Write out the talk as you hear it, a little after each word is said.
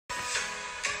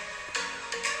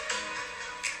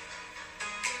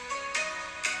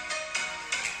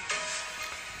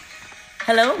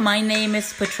Hello, my name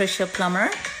is Patricia Plummer,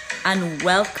 and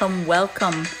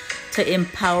welcome to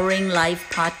Empowering Life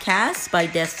Podcast by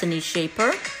Destiny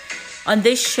Shaper. On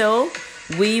this show,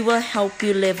 we will help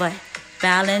you live a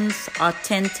balanced,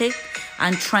 authentic,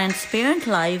 and transparent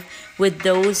life with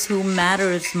those who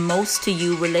matters most to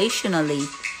you relationally.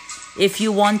 If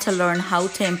you want to learn how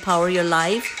to empower your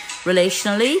life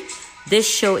relationally,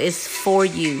 this show is for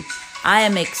you. I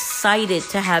am excited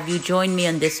to have you join me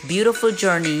on this beautiful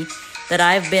journey that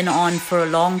I've been on for a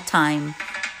long time.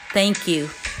 Thank you.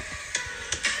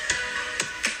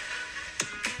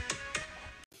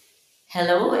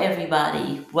 Hello,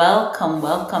 everybody.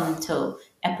 Welcome to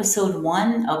episode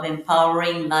 1 of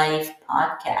Empowering Life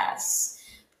Podcast.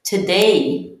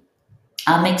 Today,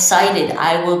 I'm excited.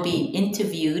 I will be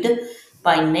interviewed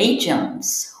by Nate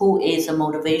Jones, who is a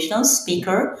motivational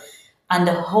speaker and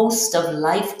the host of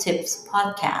Life Tips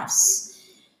Podcasts.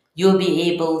 You'll be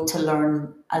able to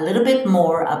learn a little bit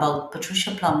more about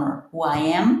Patricia Plummer, who I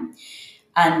am,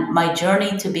 and my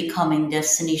journey to becoming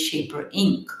Destiny Shaper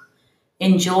Inc.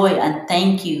 Enjoy and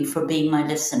thank you for being my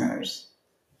listeners.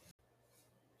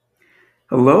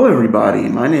 Hello, everybody.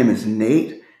 My name is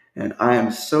Nate, and I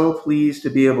am so pleased to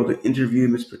be able to interview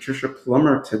Ms. Patricia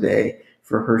Plummer today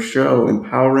for her show,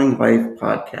 Empowering Life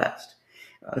Podcast.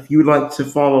 If you would like to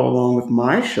follow along with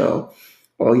my show,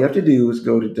 all you have to do is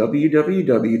go to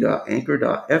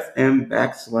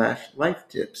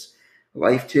www.anchor.fm/lifetips.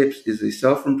 Life Tips is a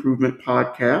self-improvement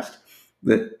podcast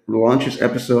that launches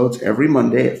episodes every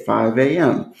Monday at 5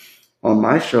 a.m. On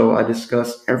my show, I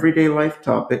discuss everyday life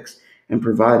topics and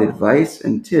provide advice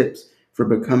and tips for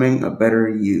becoming a better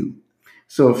you.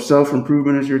 So if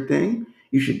self-improvement is your thing,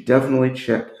 you should definitely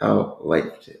check out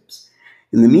Life Tips.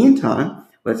 In the meantime,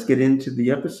 let's get into the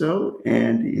episode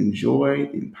and enjoy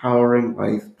the Empowering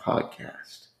Life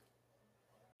podcast.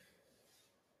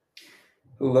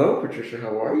 Hello, Patricia.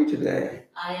 How are you today?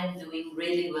 I am doing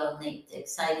really well, Nate.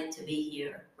 Excited to be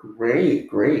here.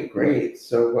 Great.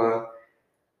 So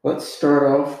let's start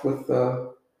off with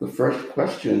the first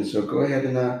question. So go ahead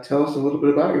and tell us a little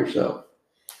bit about yourself.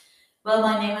 Well,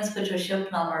 my name is Patricia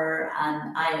Plummer,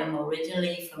 and I am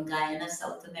originally from Guyana,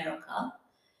 South America.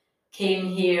 Came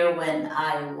here when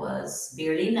I was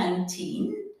barely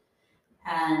 19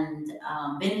 and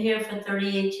been here for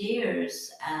 38 years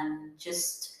and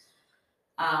just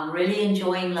really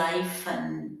enjoying life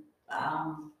and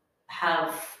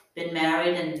have been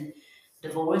married and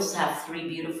divorced, have 3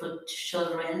 beautiful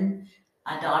children,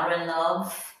 a daughter-in-law,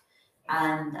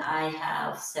 and I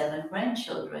have 7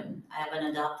 grandchildren. I have an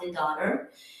adopted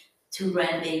daughter, 2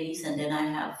 grandbabies, and then I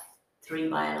have 3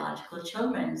 biological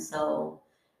children. So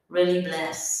really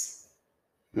blessed.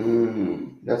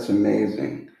 That's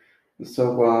amazing.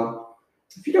 So,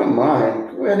 if you don't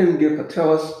mind, go ahead and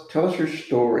tell us your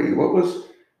story. What was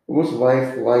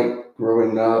life like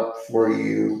growing up for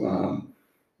you?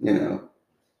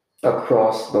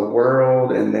 Across the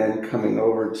world, and then coming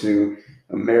over to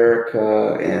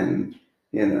America, and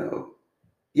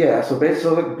yeah. So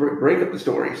basically, break up the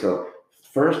story. So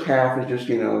first half is just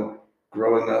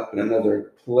growing up in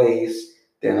another place.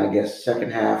 Then I guess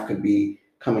second half could be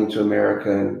coming to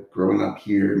America, growing up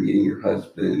here, meeting your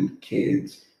husband,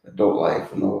 kids, adult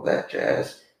life, and all that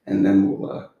jazz. And then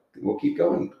we'll keep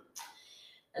going.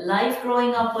 Life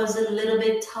growing up was a little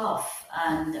bit tough,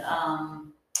 and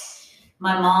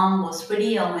my mom was pretty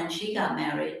young when she got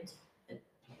married.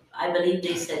 I believe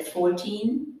they said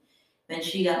 14 when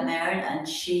she got married, and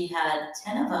she had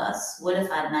 10 of us, would have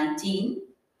had 19,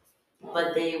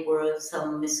 but there were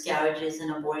some miscarriages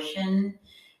and abortion.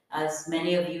 As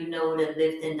many of you know that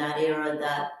lived in that era,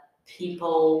 that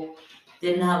people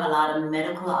didn't have a lot of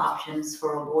medical options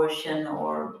for abortion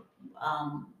or,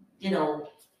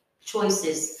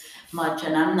 choices much.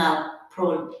 And I'm not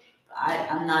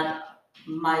I'm not,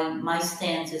 my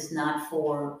stance is not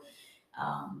for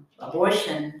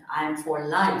abortion. I'm for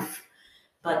life.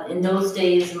 But in those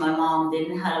days, my mom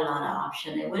didn't have a lot of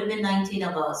option. It would have been 19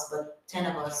 of us, but 10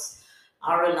 of us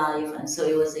are alive, and so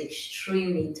it was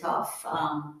extremely tough.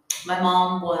 My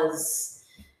mom was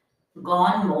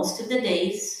gone most of the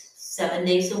days, 7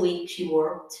 days a week she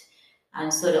worked,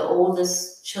 and so the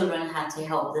oldest children had to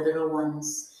help the little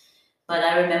ones. But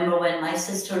I remember when my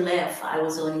sister left, I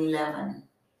was only 11.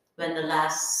 When the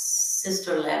last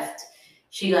sister left,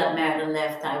 she got married and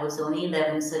left, I was only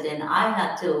 11. So then I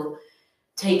had to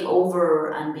take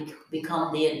over and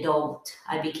become the adult.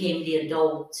 I became the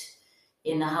adult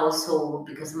in the household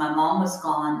because my mom was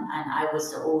gone and I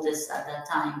was the oldest at that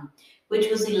time, which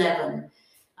was 11.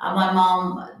 My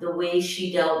mom, the way she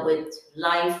dealt with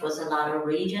life was a lot of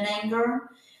rage and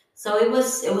anger. So it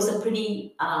was a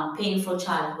pretty painful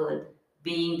childhood.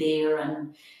 being there.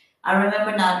 And I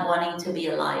remember not wanting to be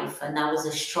alive, and that was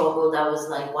a struggle. That was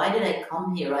like, why did I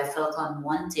come here? I felt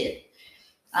unwanted.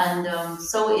 And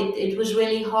so it was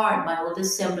really hard. My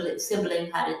oldest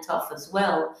sibling had it tough as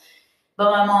well.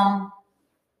 But my mom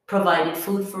provided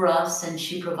food for us, and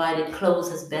she provided clothes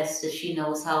as best as she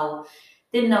knows how.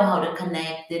 Didn't know how to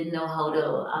connect, didn't know how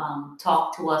to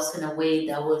talk to us in a way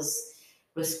that was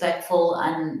respectful.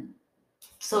 And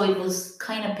so it was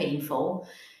kind of painful.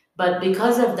 But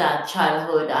because of that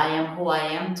childhood, I am who I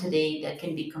am today, that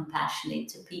can be compassionate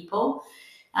to people.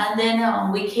 And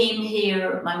then we came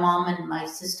here, my mom and my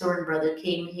sister and brother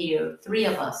came here, three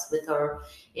of us with her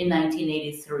in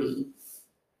 1983.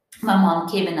 My mom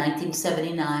came in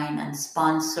 1979 and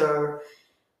sponsored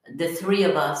the three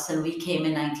of us, and we came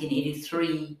in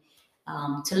 1983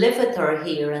 to live with her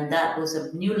here. And that was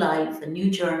a new life, a new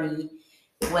journey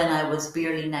when I was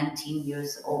barely 19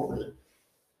 years old.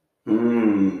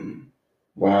 Mm,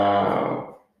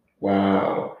 wow.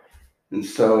 Wow. And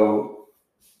so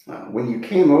when you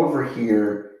came over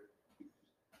here,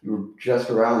 you were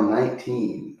just around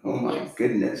 19. Oh my Yes.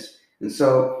 goodness. And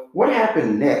so what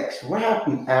happened next? What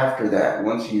happened after that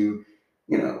once you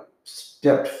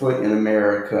stepped foot in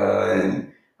America,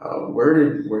 and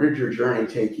where did your journey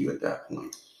take you at that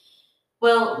point?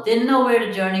 Well, didn't know where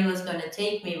the journey was going to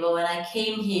take me, but when I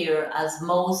came here, as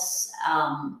most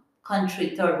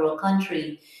third world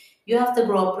country, you have to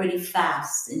grow up pretty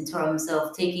fast in terms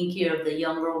of taking care of the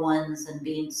younger ones and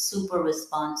being super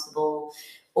responsible,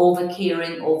 over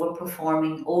caring, over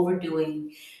performing,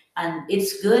 overdoing. And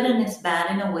it's good and it's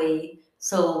bad in a way.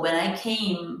 So when I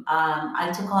came,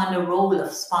 I took on the role of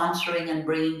sponsoring and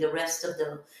bringing the rest of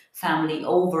the family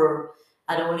over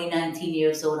at only 19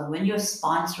 years old. And when you're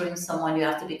sponsoring someone, you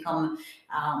have to become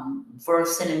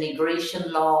versed in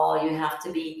immigration law. You have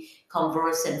to become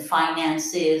versed in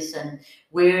finances and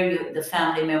where the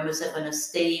family members are going to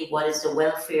stay. What is the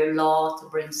welfare law to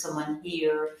bring someone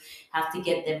here? Have to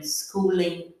get them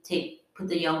schooling, put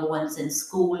the younger ones in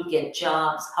school, get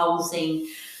jobs, housing.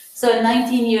 So at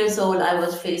 19 years old, I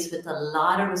was faced with a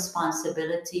lot of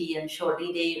responsibility, and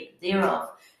shortly thereof,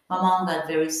 my mom got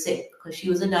very sick because she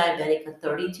was a diabetic at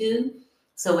 32.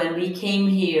 So when we came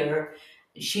here,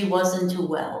 she wasn't too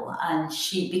well, and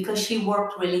because she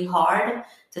worked really hard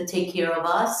to take care of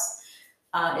us,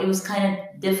 it was kind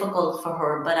of difficult for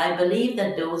her. But I believe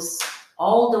that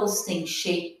all those things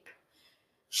shape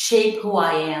who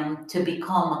I am to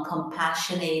become a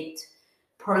compassionate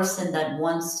person that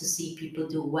wants to see people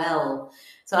do well.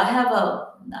 So I have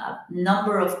a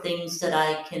number of things that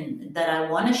I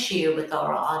want to share with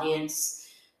our audience,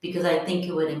 because I think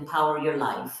it would empower your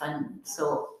life. And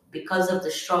so because of the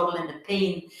struggle and the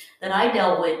pain that I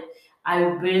dealt with, I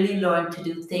really learned to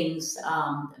do things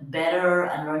better,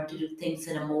 and learned to do things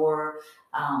in a more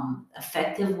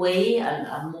effective way,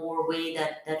 a more way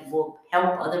that will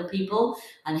help other people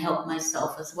and help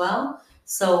myself as well.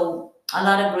 So a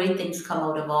lot of great things come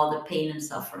out of all the pain and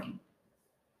suffering.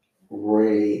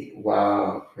 Great.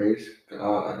 Wow. Praise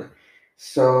God.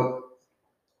 So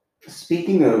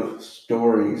speaking of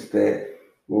stories that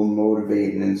will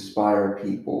motivate and inspire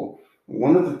people,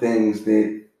 one of the things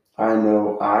that I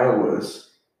know I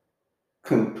was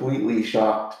completely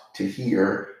shocked to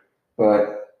hear,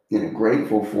 but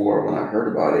grateful for when I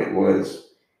heard about it,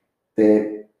 was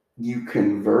that you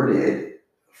converted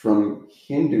from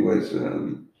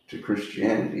Hinduism to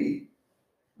Christianity.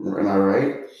 Am I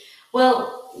right?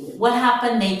 Well, what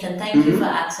happened, Nathan? Thank you for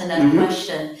asking that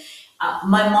question.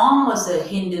 My mom was a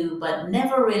Hindu, but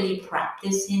never really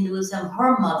practiced Hinduism.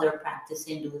 Her mother practiced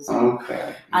Hinduism,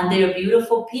 Okay. and they're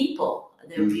beautiful people.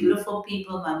 They're Mhm. beautiful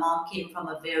people. My mom came from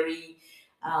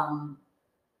um,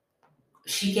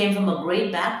 she came from a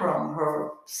great background.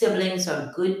 Her siblings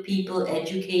are good people,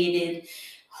 educated,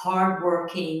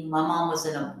 hardworking. My mom was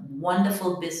a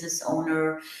wonderful business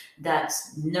owner that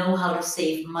know how to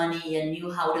save money and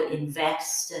knew how to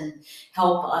invest and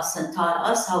help us and taught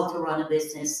us how to run a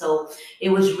business. So it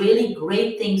was really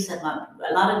great things a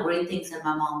lot of great things that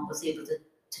my mom was able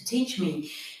to teach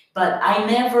me. But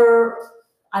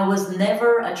I was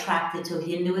never attracted to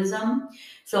Hinduism.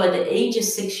 So at the age of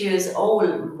 6 years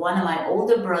old, one of my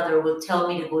older brother would tell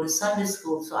me to go to Sunday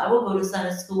school. So I would go to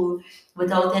Sunday school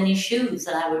without any shoes,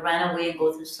 and I would run away and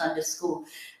go to Sunday school.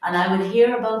 And I would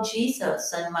hear about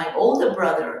Jesus. And my older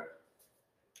brother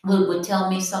would tell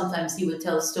me, sometimes he would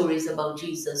tell stories about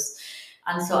Jesus.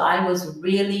 And so I was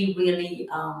really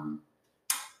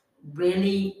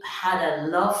had a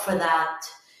love for that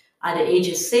at the age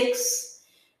of 6.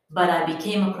 But I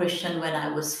became a Christian when I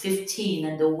was 15.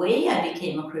 And the way I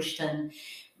became a Christian,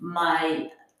 my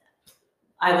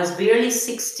I was barely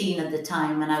 16 at the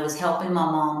time, and I was helping my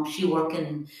mom. She worked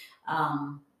in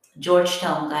um,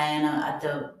 Georgetown, Guyana, at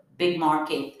the big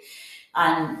market,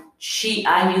 and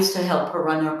I used to help her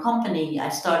run her company. I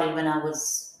started when I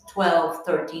was 12,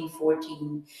 13,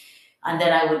 14, and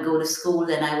then I would go to school,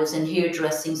 and I was in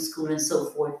hairdressing school and so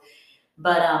forth.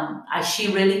 But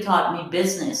she really taught me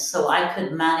business, so I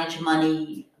could manage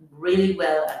money really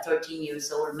well at 13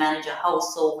 years old, manage a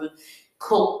household,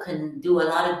 cook, and do a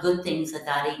lot of good things at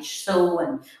that age, sew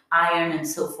and iron and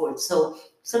so forth. So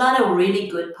it's a lot of really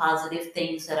good, positive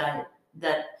things that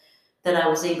that I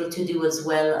was able to do, as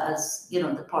well as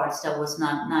the parts that was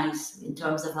not nice, in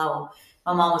terms of how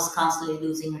my mom was constantly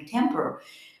losing her temper.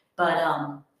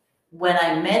 But when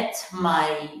I met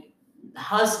my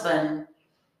husband,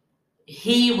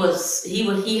 he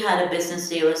had a business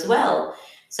there as well.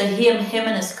 So him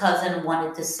and his cousin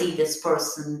wanted to see this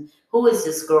person. Who is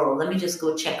this girl? Let me just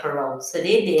go check her out. So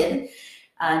they did,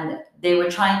 and they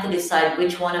were trying to decide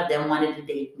which one of them wanted to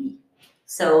date me.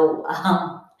 So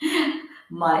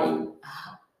my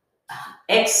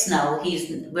ex, now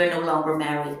we're no longer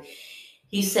married.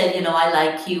 He said, I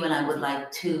like you, and I would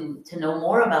like to know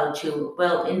more about you.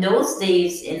 Well, in those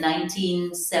days, in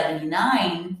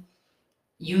 1979,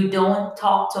 you don't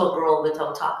talk to a girl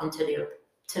without talking to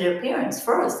their parents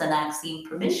first and asking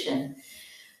permission.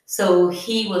 So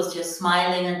he was just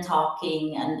smiling and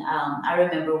talking, and I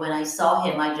remember when I saw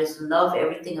him, I just loved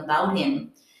everything about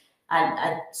him. And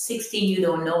at 16, you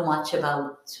don't know much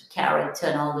about character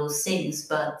and all those things,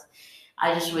 but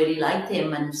I just really liked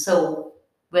him. And so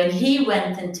when he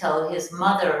went and told his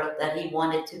mother that he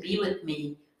wanted to be with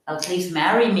me, at least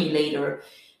marry me later,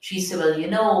 she said,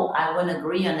 well, I wouldn't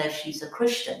agree unless she's a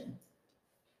Christian.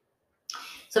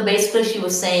 So basically, she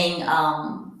was saying,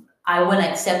 I wouldn't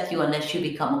accept you unless you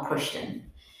become a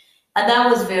Christian. And that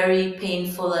was very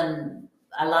painful, and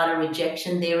a lot of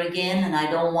rejection there again. And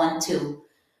I don't want to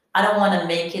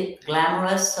make it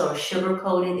glamorous or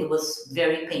sugarcoat it. It was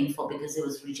very painful because it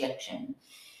was rejection.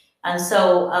 And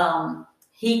so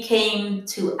he came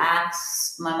to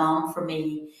ask my mom for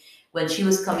me when she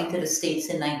was coming to the States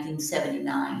in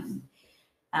 1979.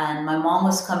 And my mom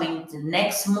was coming the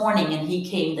next morning, and he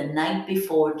came the night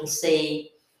before to say,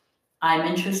 I'm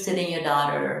interested in your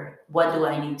daughter. What do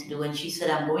I need to do? And she said,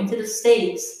 I'm going to the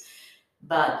States,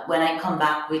 but when I come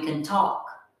back, we can talk.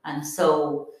 And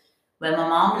so when my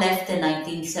mom left in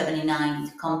 1979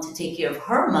 to come to take care of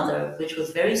her mother, which was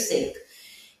very sick,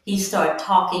 he started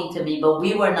talking to me, but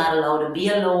we were not allowed to be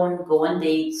alone, go on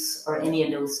dates, or any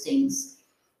of those things.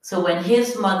 So when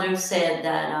his mother said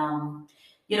that,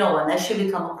 unless you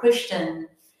become a Christian,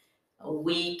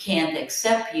 we can't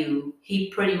accept you, he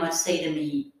pretty much said to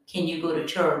me, can you go to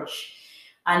church?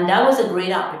 And that was a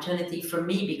great opportunity for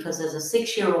me, because as a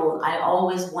 6-year-old, I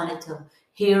always wanted to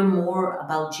hear more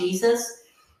about Jesus.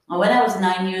 And when I was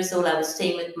 9 years old, I was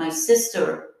staying with my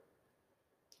sister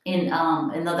in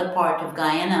another part of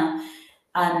Guyana,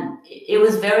 and it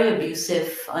was very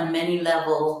abusive on many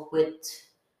level, with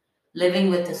living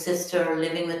with a sister,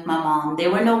 living with my mom. They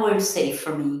were nowhere safe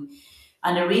for me.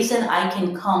 And the reason I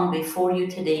can come before you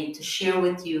today to share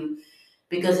with you,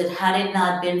 because had it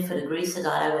not been for the grace of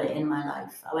God, I would end my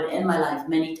life. I would end my life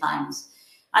many times.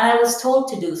 And I was told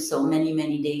to do so many,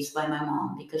 many days by my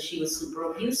mom, because she was super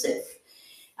abusive.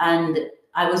 And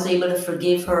I was able to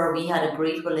forgive her. We had a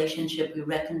great relationship. We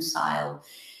reconciled.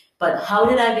 But how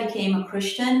did I become a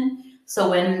Christian? So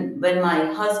when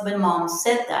my husband mom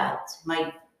said that,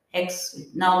 my ex,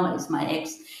 now is my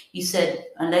ex, he said,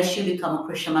 unless you become a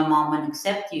Christian, my mom won't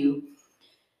accept you.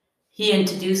 He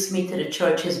introduced me to the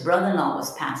church his brother-in-law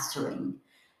was pastoring.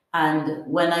 And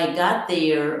when I got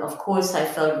there, of course, I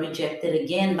felt rejected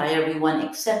again by everyone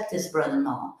except his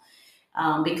brother-in-law,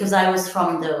 because I was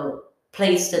from the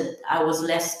place that I was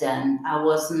less than. I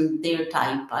wasn't their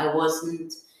type. I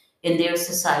wasn't in their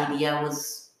society. I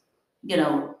was,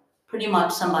 pretty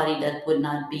much somebody that would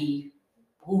not be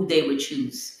who they would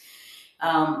choose.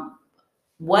 Um,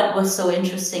 what was so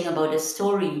interesting about his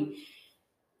story,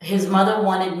 his mother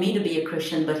wanted me to be a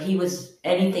Christian, but he was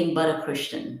anything but a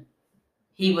Christian.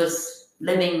 He was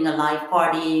living a life,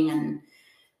 partying and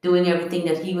doing everything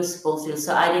that he was supposed to do.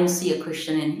 So I didn't see a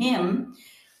Christian in him.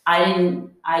 I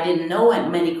didn't know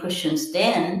many Christians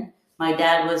then. My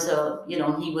dad was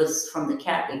he was from the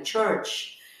Catholic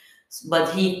Church,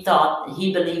 but he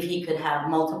believed he could have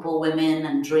multiple women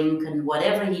and drink and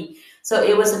whatever so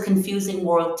it was a confusing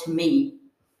world to me.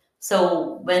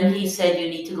 So when he said you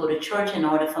need to go to church in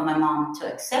order for my mom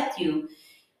to accept you,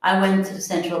 I went to the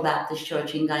Central Baptist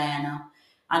Church in Guyana,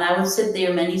 and I would sit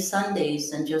there many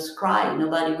Sundays and just cry.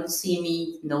 Nobody would see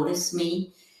me, notice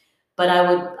me. But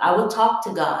I would talk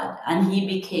to God, and He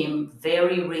became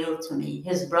very real to me.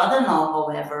 His brother-in-law,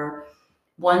 however,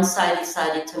 once I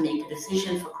decided to make a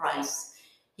decision for Christ,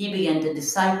 he began to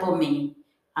disciple me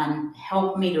and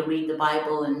help me to read the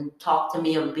Bible and talk to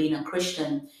me of being a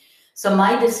Christian. So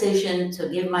my decision to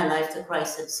give my life to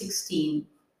Christ at 16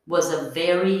 was a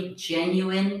very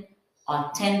genuine,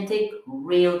 authentic,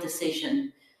 real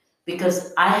decision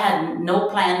because I had no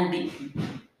plan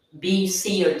B,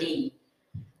 C, or D.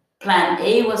 Plan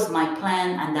A was my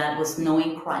plan, and that was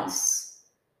knowing Christ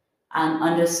and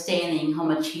understanding how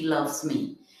much He loves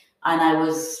me. And that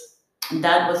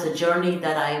was a journey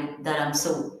that I'm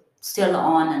so still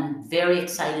on and very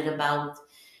excited about.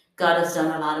 God has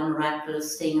done a lot of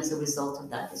miraculous things as a result of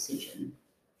that decision.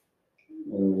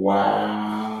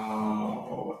 Wow.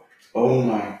 Oh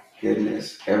my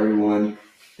goodness, everyone.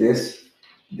 This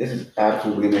is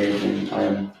absolutely amazing. I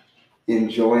am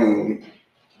enjoying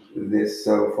this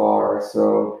so far.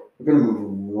 So we're going to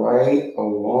move right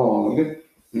along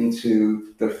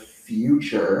into the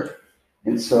future.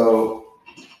 And so,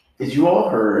 as you all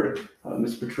heard,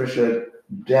 Miss Patricia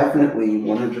definitely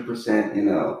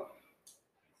 100%,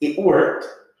 it worked.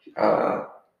 Uh,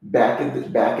 back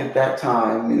at that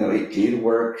time, it did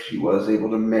work. She was able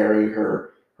to marry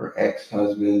her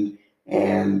ex-husband,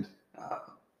 and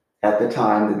at the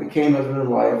time they became husband and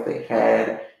wife. They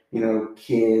had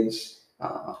kids,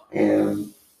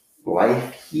 and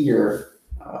life here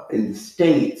in the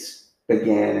States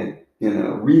began,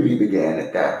 really began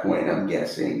at that point, I'm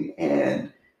guessing.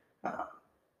 And uh,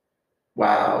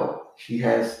 wow, she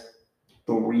has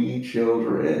 3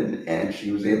 children, and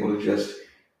she was able to just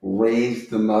raise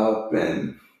them up.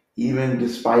 And even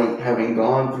despite having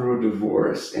gone through a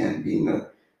divorce and being a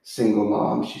single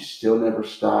mom, she still never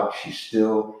stopped. She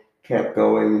still kept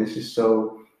going. And it's just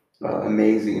so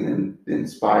amazing and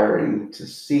inspiring to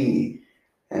see.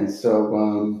 And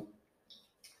so,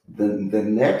 the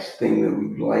next thing that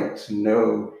we'd like to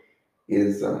know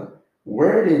is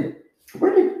where did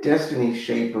where did Destiny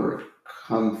Shaper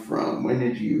come from? When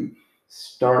did you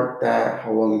start that?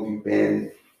 How long have you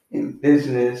been in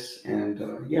business?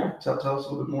 And yeah, tell us a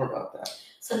little bit more about that.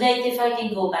 So, Nate, if I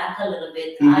can go back a little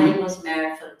bit, I was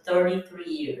married for 33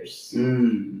 years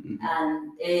and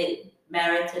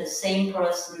married to the same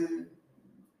person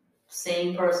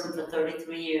for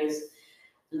 33 years.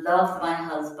 Loved my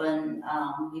husband.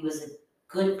 He was a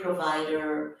good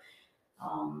provider.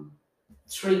 Um,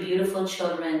 3 beautiful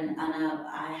children, and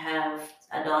I have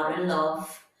a daughter in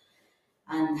love,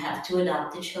 and have 2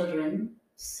 adopted children.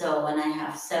 So, and I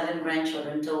have 7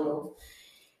 grandchildren total.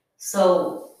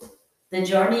 So, the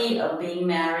journey of being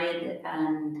married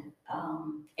and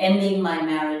ending my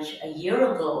marriage a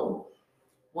year ago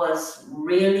was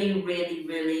really, really,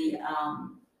 really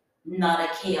not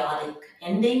a chaotic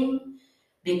ending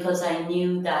because I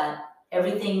knew that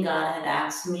everything God had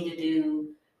asked me to do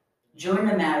during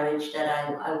the marriage that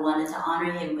I wanted to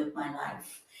honor Him with my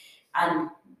life. And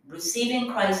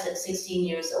receiving Christ at 16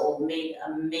 years old made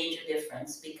a major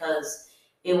difference because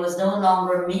it was no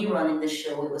longer me running the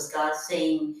show. It was God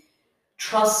saying,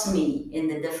 trust me in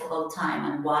the difficult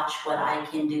time and watch what I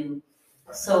can do.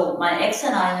 So my ex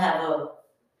and I have a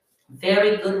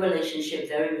very good relationship,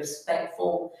 very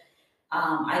respectful.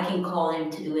 I can call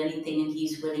him to do anything and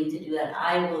he's willing to do that.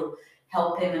 I will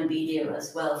help him and be there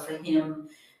as well for him.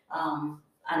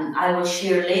 And I will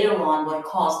share later on what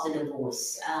caused the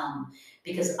divorce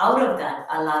because out of that,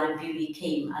 a lot of beauty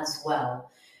came as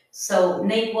well. So,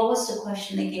 Nate, what was the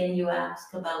question again you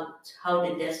asked about how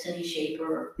did Destiny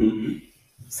Shaper?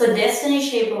 So, Destiny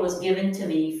Shaper was given to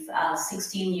me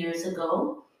 16 years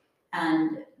ago,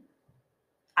 and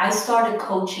I started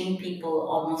coaching people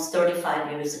almost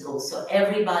 35 years ago. So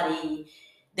everybody,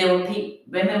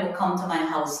 women would come to my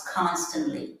house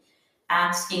constantly,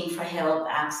 asking for help,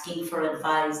 asking for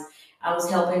advice. I was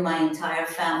helping my entire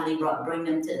family, bring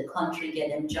them to the country, get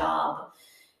them job,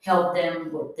 help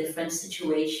them with different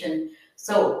situation.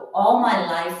 So all my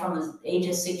life, from the age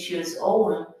of 6 years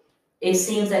old, it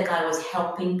seems like I was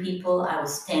helping people. I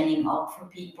was standing up for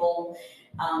people.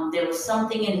 There was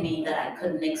something in me that I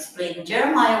couldn't explain.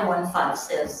 Jeremiah 1:5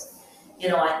 says,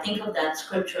 I think of that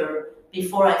scripture,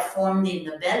 before I formed thee in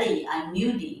the belly, I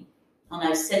knew thee, and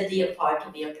I set thee apart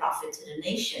to be a prophet to the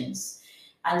nations.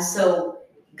 And so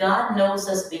God knows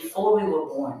us before we were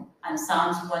born. And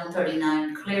Psalms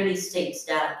 139 clearly states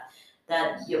that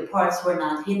your parts were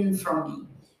not hidden from me.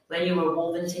 When you were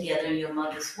woven together in your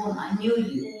mother's womb, I knew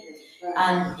you.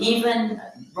 And even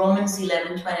Romans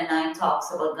 11:29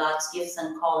 talks about God's gifts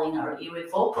and calling are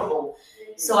irrevocable.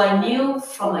 So I knew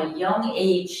from a young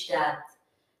age that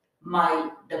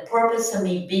the purpose of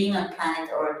me being on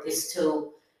planet Earth is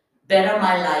to better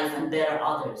my life and better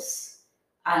others.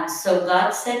 And so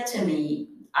God said to me,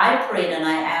 I prayed and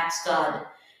I asked God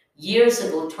years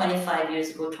ago, 25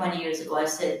 years ago, 20 years ago, I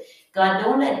said, God,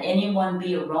 don't let anyone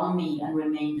be around me and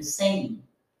remain the same.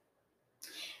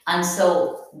 And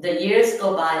so the years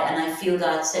go by, and I feel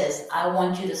God says, I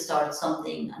want you to start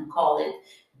something and call it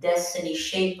Destiny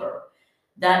Shaper.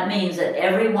 That means that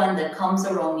everyone that comes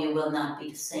around you will not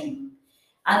be the same.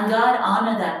 And God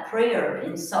honored that prayer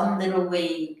in some little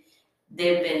way.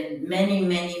 There have been many,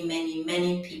 many, many,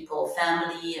 many people,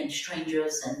 family and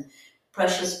strangers and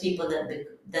precious people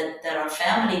that are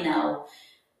family now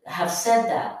have said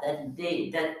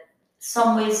that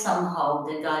some way somehow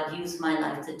that God used my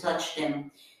life to touch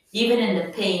them, even in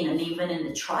the pain and even in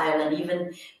the trial and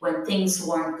even when things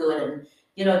weren't good.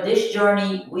 And this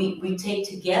journey we take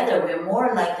together, we're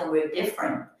more alike and we're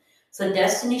different. So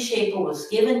Destiny Shaper was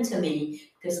given to me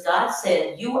because God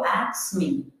said, you asked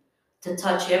me to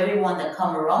touch everyone that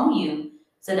come around you.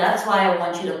 So that's why I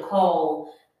want you to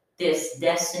call this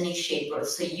Destiny Shaper.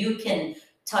 So you can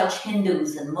touch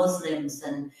Hindus and Muslims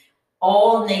and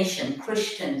all nation,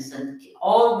 Christians and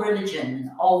all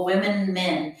religion, all women,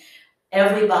 men,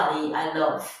 everybody I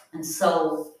love. And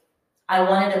so I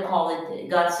wanted to call it,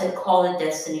 God said, call it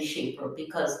Destiny Shaper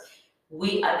because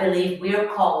I believe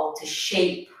we're called to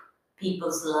shape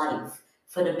people's life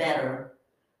for the better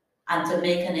and to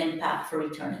make an impact for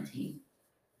eternity.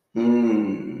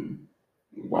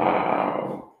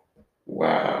 Wow.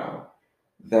 Wow.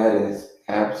 That is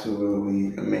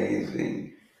absolutely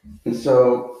amazing. And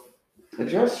so,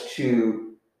 just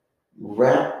to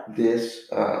wrap this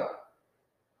up,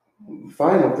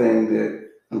 final thing that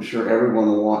I'm sure everyone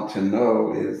will want to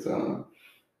know is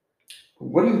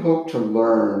what do you hope to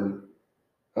learn?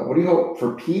 What do you hope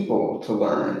for people to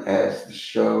learn as the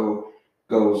show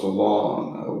goes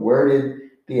along? Where did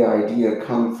the idea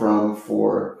come from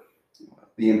for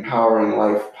the Empowering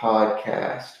Life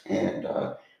podcast? And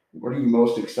what are you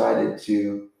most excited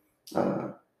uh,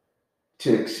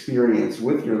 to experience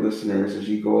with your listeners as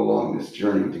you go along this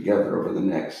journey together over the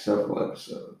next several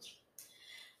episodes?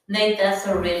 Nate, that's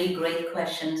a really great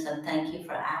question, and thank you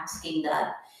for asking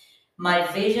that. My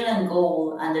vision and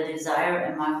goal and the desire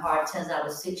in my heart since I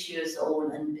was 6 years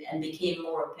old and became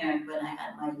more apparent when I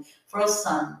had my first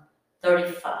son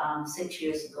 35, 6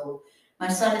 years ago. My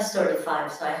son is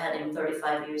 35, so I had him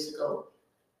 35 years ago.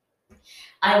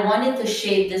 I wanted to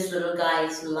shape this little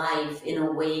guy's life in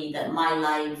a way that my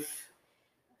life,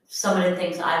 some of the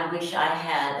things I wish I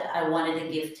had, I wanted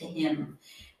to give to him.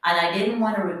 And I didn't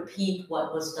want to repeat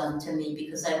what was done to me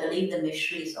because I believe the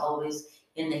mystery is always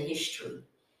in the history.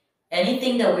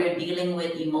 Anything that we're dealing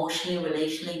with emotionally,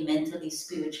 relationally, mentally,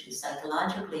 spiritually,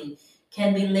 psychologically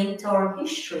can be linked to our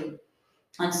history.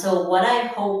 And so, what I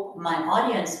hope my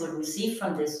audience would receive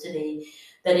from this today,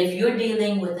 that if you're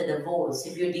dealing with a divorce,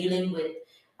 if you're dealing with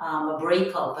a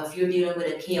breakup, if you're dealing with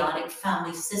a chaotic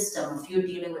family system, if you're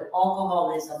dealing with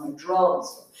alcoholism or drugs,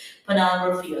 or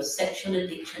pornography or sexual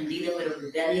addiction, dealing with a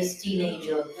rebellious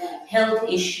teenager, health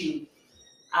issue,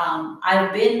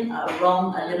 I've been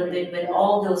wrong a little bit with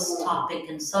all those topics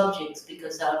and subjects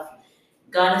because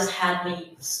God has had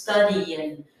me study,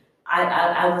 and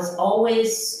I was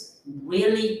always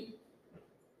really,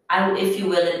 if you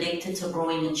will, addicted to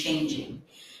growing and changing.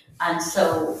 And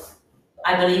so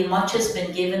I believe much has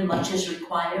been given, much is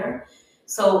required.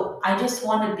 So I just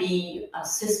want to be a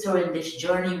sister in this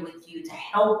journey with you to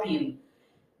help you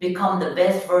become the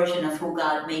best version of who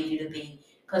God made you to be.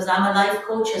 Because I'm a life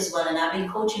coach as well, and I've been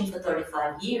coaching for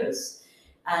 35 years.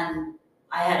 And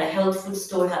I had a health food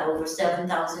store, had over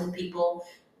 7,000 people.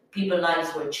 People's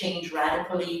lives were changed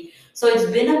radically. So it's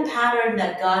been a pattern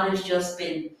that God has just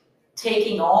been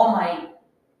taking all my,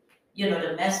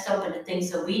 the messed up and the things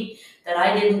that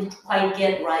I didn't quite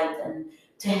get right, and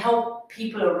to help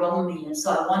people around me. And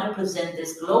so I want to present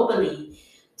this globally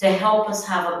to help us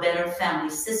have a better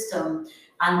family system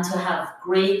and to have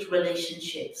great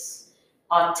relationships,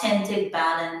 authentic,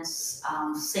 balanced,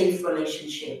 safe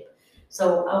relationship.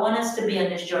 So I want us to be on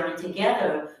this journey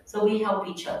together so we help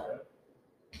each other.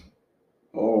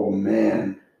 Oh,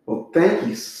 man. Well, thank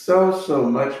you so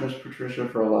much, Miss Patricia,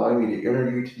 for allowing me to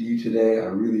interview you today. I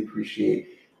really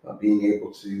appreciate being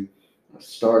able to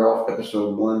start off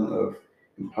episode 1 of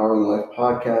Empowering Life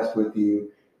podcast with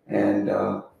you, and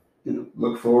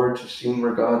look forward to seeing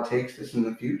where God takes this in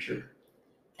the future.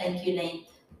 Thank you, Nate.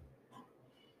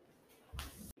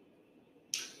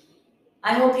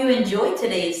 I hope you enjoyed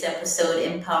today's episode,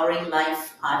 Empowering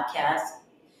Life podcast.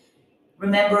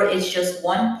 Remember, it's just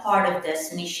one part of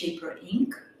Destiny Shaper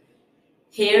Inc.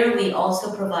 Here we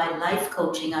also provide life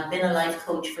coaching. I've been a life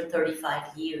coach for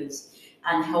 35 years.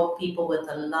 and help people with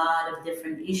a lot of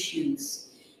different issues,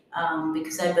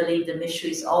 because I believe the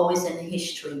mystery is always in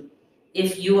history.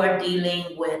 If you are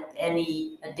dealing with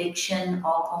any addiction,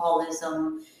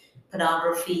 alcoholism,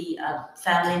 pornography, a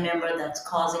family member that's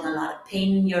causing a lot of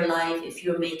pain in your life, if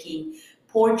you're making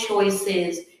poor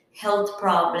choices, health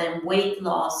problem, weight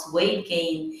loss, weight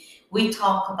gain, we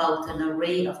talk about an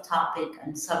array of topic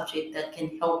and subject that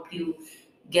can help you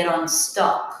get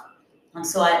unstuck. And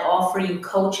so I offer you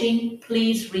coaching.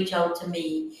 Please reach out to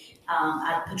me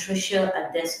at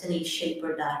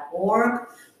patricia@destinyshaper.org,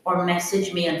 or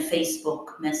message me on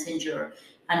Facebook Messenger,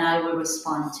 and I will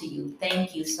respond to you.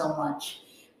 Thank you so much.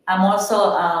 I'm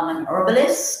also an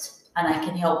herbalist, and I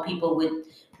can help people with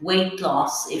weight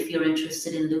loss if you're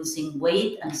interested in losing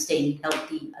weight and staying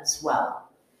healthy as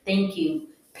well. Thank you.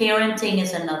 Parenting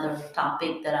is another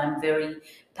topic that I'm very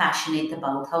passionate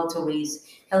about, how to raise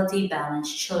healthy,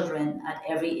 balanced children at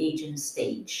every age and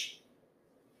stage.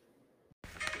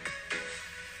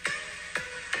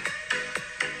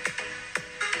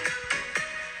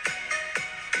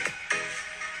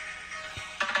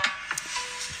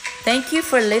 Thank you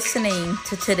for listening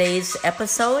to today's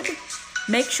episode.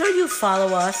 Make sure you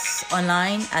follow us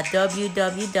online at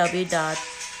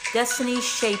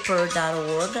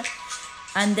www.destinyshaper.org,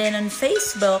 and then on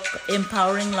Facebook,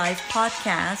 Empowering Life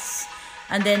Podcasts,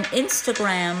 and then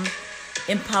Instagram,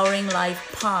 Empowering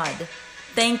Life Pod.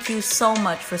 Thank you so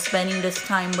much for spending this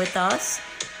time with us.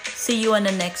 See you on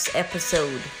the next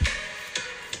episode.